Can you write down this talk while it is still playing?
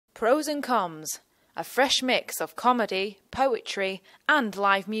Pros and Coms, a fresh mix of comedy, poetry and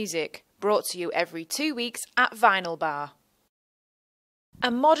live music, brought to you every 2 weeks at Vinyl Bar.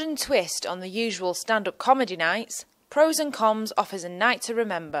 A modern twist on the usual stand-up comedy nights, Pros and Coms offers a night to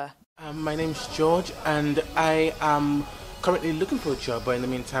remember. My name's George and I am currently looking for a job, but in the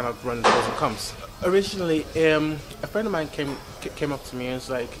meantime I've run Pros and Coms. Originally, a friend of mine came up to me and was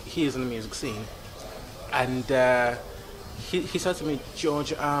like, he is in the music scene. And he said to me,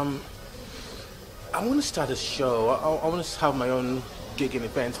 George, I want to start a show. I want to have my own gig and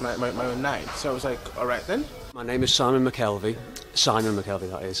event, my own night. So I was like, all right then. My name is Simon McKelvey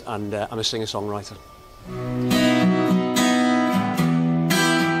that is, and I'm a singer-songwriter.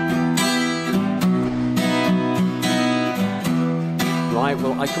 Right,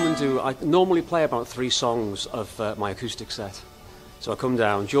 well, I normally play about 3 songs of my acoustic set. So I come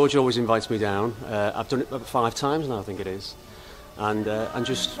down, George always invites me down, I've done it about 5 times now, I think it is, and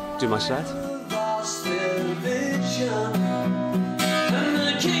just do my set.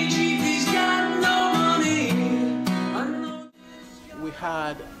 We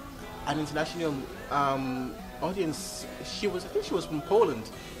had an international audience. I think she was from Poland,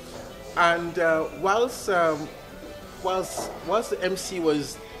 and whilst the MC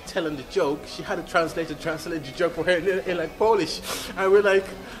was telling the joke, she had a translator translate the joke for her in like Polish, and we're like,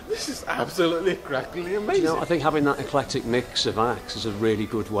 this is absolutely crackingly amazing. You know, I think having that eclectic mix of acts is a really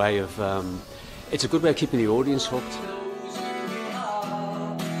good way of, it's a good way of keeping the audience hooked.